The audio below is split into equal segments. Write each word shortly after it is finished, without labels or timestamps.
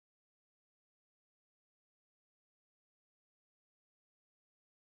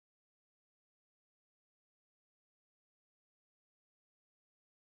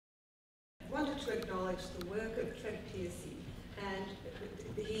to acknowledge the work of Trevor Pearcey, and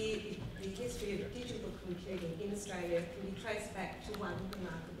the history of digital computing in Australia can be traced back to one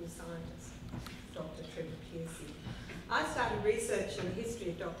remarkable scientist, Dr Trevor Pearcey. I started researching the history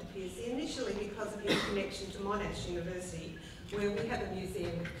of Dr Pearcey initially because of his connection to Monash University, where we have a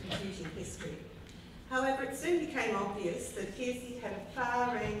museum of computing history. However, it soon became obvious that Pearcey had a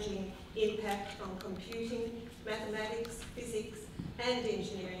far-ranging impact on computing, mathematics, physics and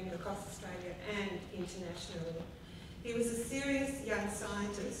engineering across Australia and internationally. He was a serious young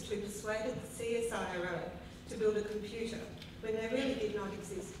scientist who persuaded the CSIRO to build a computer when they really did not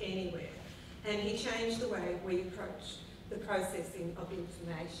exist anywhere, and he changed the way we approach the processing of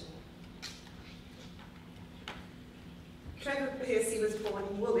information. Trevor Pearcey was born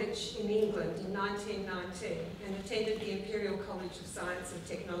in Woolwich in England in 1919 and attended the Imperial College of Science and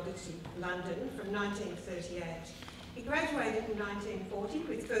Technology, London, from 1938. He graduated in 1940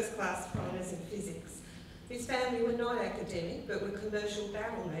 with first-class honours in physics. His family were not academic, but were commercial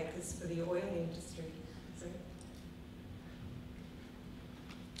barrel makers for the oil industry.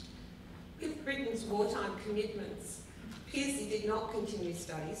 With Britain's wartime commitments, Pearcey did not continue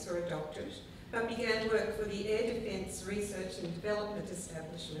studies for a doctorate, but began work for the Air Defence Research and Development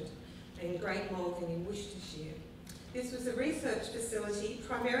Establishment in Great Malvern in Worcestershire. This was a research facility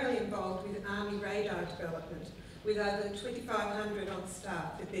primarily involved with Army radar development, with over 2,500 on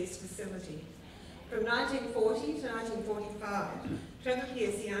staff at this facility. From 1940 to 1945, Trevor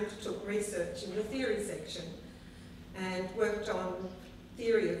Pearcey undertook research in the theory section and worked on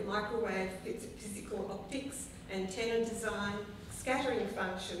theory of microwave physical optics, antenna design, scattering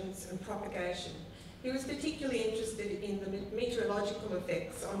functions and propagation. He was particularly interested in the meteorological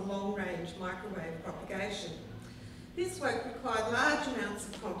effects on long-range microwave propagation. This work required large amounts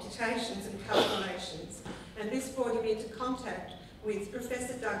of computations and calculations, and this brought him into contact with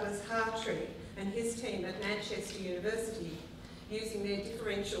Professor Douglas Hartree and his team at Manchester University using their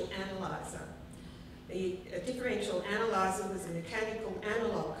differential analyzer. The differential analyzer was a mechanical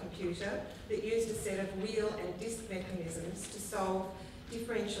analogue computer that used a set of wheel and disc mechanisms to solve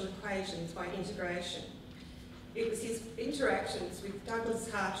differential equations by integration. It was his interactions with Douglas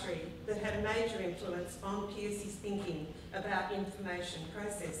Hartree that had a major influence on Pearcey's thinking about information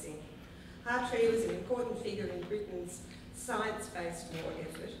processing. Hartree was an important figure in Britain's science-based war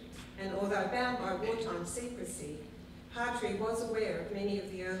effort, and although bound by wartime secrecy, Hartree was aware of many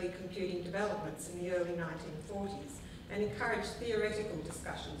of the early computing developments in the early 1940s and encouraged theoretical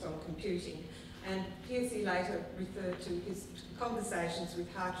discussions on computing, and Pearcey later referred to his conversations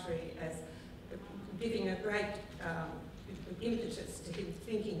with Hartree as giving a great impetus to him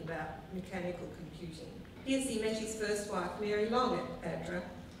thinking about mechanical computing. Pearcey met his first wife, Mary Long, at ADRA.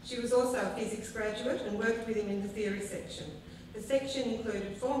 She was also a physics graduate and worked with him in the theory section. The section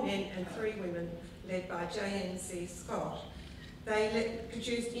included 4 men and 3 women, led by J.N.C. Scott. They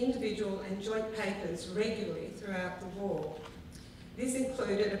produced individual and joint papers regularly throughout the war. This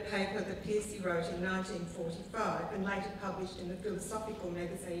included a paper that Pearcey wrote in 1945 and later published in the Philosophical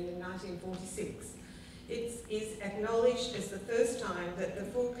magazine in 1946. It is acknowledged as the first time that the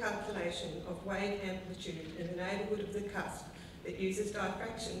full calculation of wave amplitude in the neighbourhood of the cusp that uses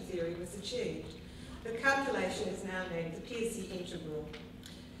diffraction theory was achieved. The calculation is now named the Pearcey integral.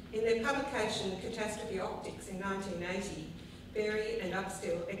 In their publication, Catastrophe Optics in 1980, Berry and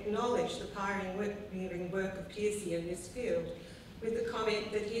Upstill acknowledged the pioneering work of Pearcey in this field with the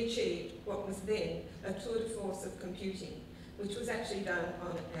comment that he achieved what was then a tour de force of computing, which was actually done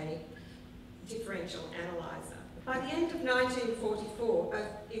on a differential analyzer. By the end of 1944,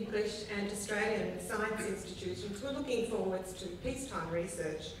 both English and Australian science institutions were looking forwards to peacetime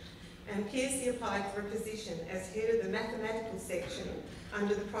research, and Pearcey applied for a position as head of the mathematical section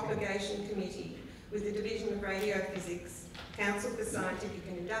under the Propagation Committee with the Division of Radiophysics, Council for Scientific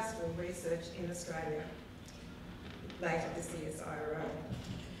and Industrial Research in Australia, later the CSIRO.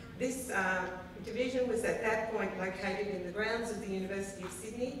 This division was at that point located in the grounds of the University of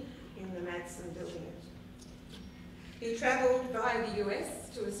Sydney in the Madsen building. He travelled via the US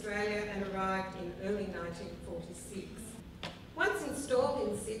to Australia and arrived in early 1946. Once installed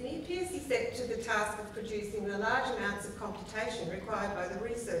in Sydney, Pearcey set to the task of producing the large amounts of computation required by the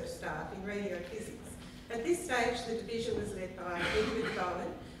research staff in radiophysics. At this stage, the division was led by Edward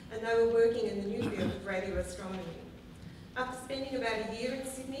Bowen, and they were working in the new field of radioastronomy. After spending about a year in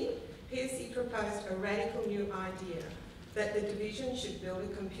Sydney, Pearcey proposed a radical new idea, that the division should build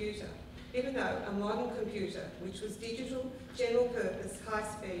a computer, even though a modern computer, which was digital, general-purpose,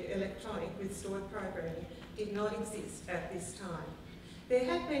 high-speed electronic with stored programming, did not exist at this time. There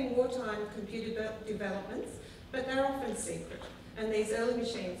had been wartime computer developments, but they're often secret, and these early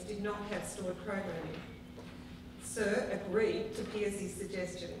machines did not have stored programming. Sir agreed to Pearcey's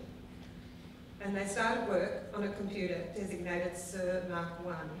suggestion, and they started work on a computer designated Sir Mark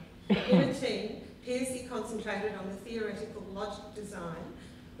I. In a team, Pearcey concentrated on the theoretical logic design,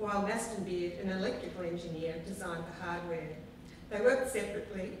 while Mastonbeard, an electrical engineer, designed the hardware. They worked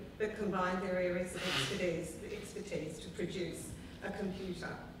separately, but combined their areas of expertise to produce a computer.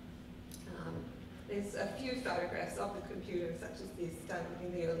 There's a few photographs of the computer, such as this, taken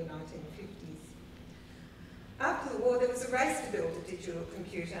in the early 1950s. After the war, there was a race to build a digital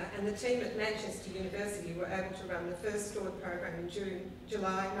computer, and the team at Manchester University were able to run the first stored program in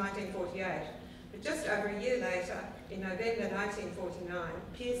July 1948. But just over a year later, in November 1949,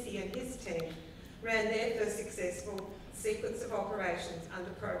 Pearcey and his team ran their first successful sequence of operations under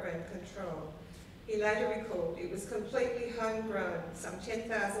program control. He later recalled it was completely homegrown, some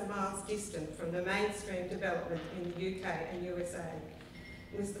 10,000 miles distant from the mainstream development in the UK and USA.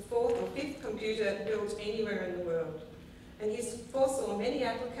 It was the fourth or fifth computer built anywhere in the world, and he foresaw many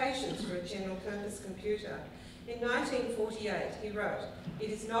applications for a general purpose computer. In 1948, he wrote,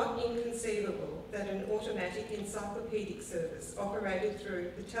 "It is not inconceivable that an automatic encyclopedic service operated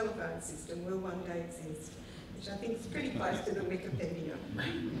through the telephone system will one day exist," which I think is pretty close to the Wikipedia.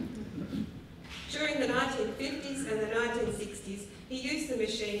 During the 1950s and the 1960s, he used the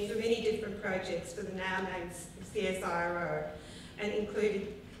machine for many different projects for the now named CSIRO, and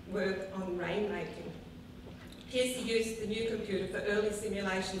included work on rainmaking. Pearcey used the new computer for early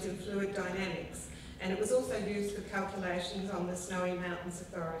simulations in fluid dynamics, and it was also used for calculations on the Snowy Mountains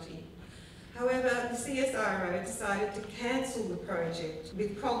Authority. However, the CSIRO decided to cancel the project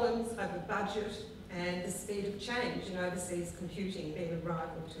with problems over budget and the speed of change in overseas computing being a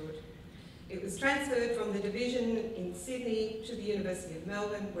rival to it. It was transferred from the division in Sydney to the University of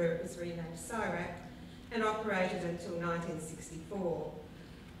Melbourne, where it was renamed CIRAC, and operated until 1964.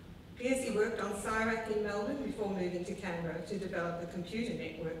 Pearcey worked on CIRAC in Melbourne before moving to Canberra to develop a computer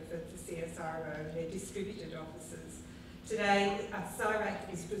network for the CSIRO and their distributed offices. Today,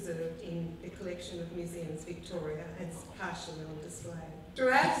 CIRAC is preserved in the collection of Museums Victoria and is partially on display.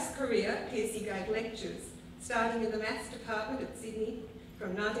 Throughout his career, Pearcey gave lectures, starting in the Maths Department at Sydney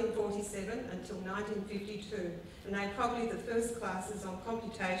from 1947 until 1952, and they're probably the first classes on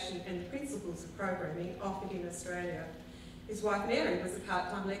computation and the principles of programming offered in Australia. His wife Mary was a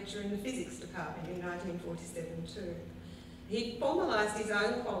part-time lecturer in the physics department in 1947 too. He formalised his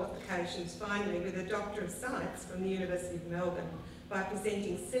own qualifications finally with a Doctor of Science from the University of Melbourne by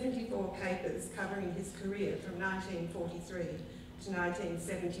presenting 74 papers covering his career from 1943 to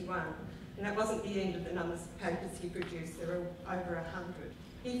 1971. And that wasn't the end of the numbers of papers he produced, there were over 100.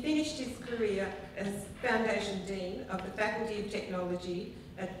 He finished his career as Foundation Dean of the Faculty of Technology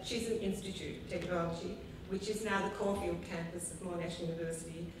at Chisholm Institute of Technology, which is now the Caulfield campus of Monash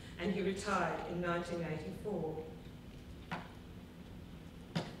University, and he retired in 1984.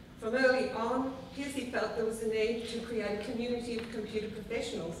 From early on, Pearcey felt there was a need to create a community of computer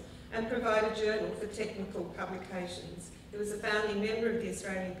professionals and provide a journal for technical publications. He was a founding member of the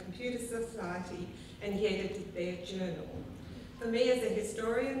Australian Computer Society, and he edited their journal. For me as a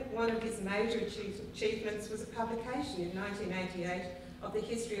historian, one of his major achievements was a publication in 1988 of the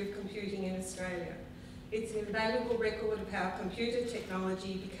history of computing in Australia. It's an invaluable record of how computer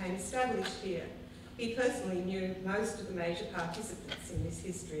technology became established here. He personally knew most of the major participants in this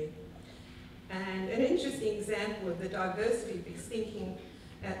history. And an interesting example of the diversity of his thinking,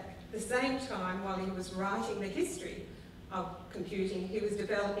 at the same time while he was writing the history of computing, he was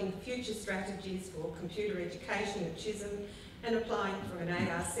developing future strategies for computer education at Chisholm and applying for an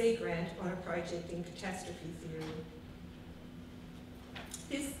ARC grant on a project in catastrophe theory.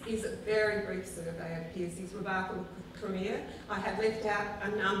 This is a very brief survey of Pearcey's remarkable career. I have left out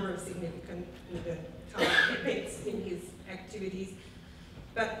a number of significant events in his activities,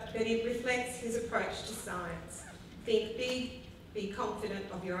 but it reflects his approach to science. Think big, be confident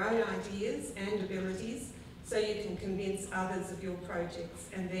of your own ideas and abilities so you can convince others of your projects,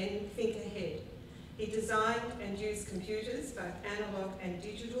 and then think ahead. He designed and used computers, both analogue and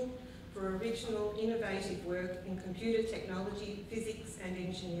digital, for original, innovative work in computer technology, physics and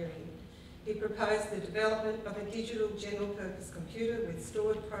engineering. He proposed the development of a digital general-purpose computer with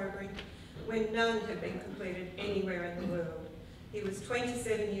stored programming when none had been completed anywhere in the world. He was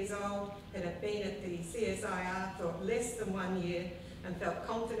 27 years old, had been at the CSIR for less than 1 year, and felt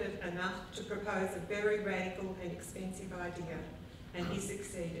confident enough to propose a very radical and expensive idea, and he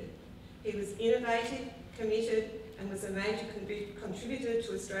succeeded. He was innovative, committed, and was a major contributor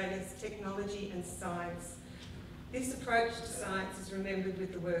to Australia's technology and science. This approach to science is remembered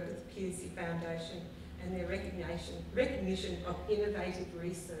with the work of the Pearcey Foundation, and their recognition of innovative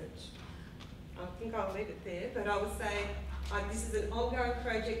research. I think I'll leave it there, but I will say this is an ongoing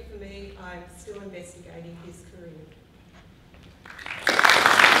project for me. I'm still investigating his career.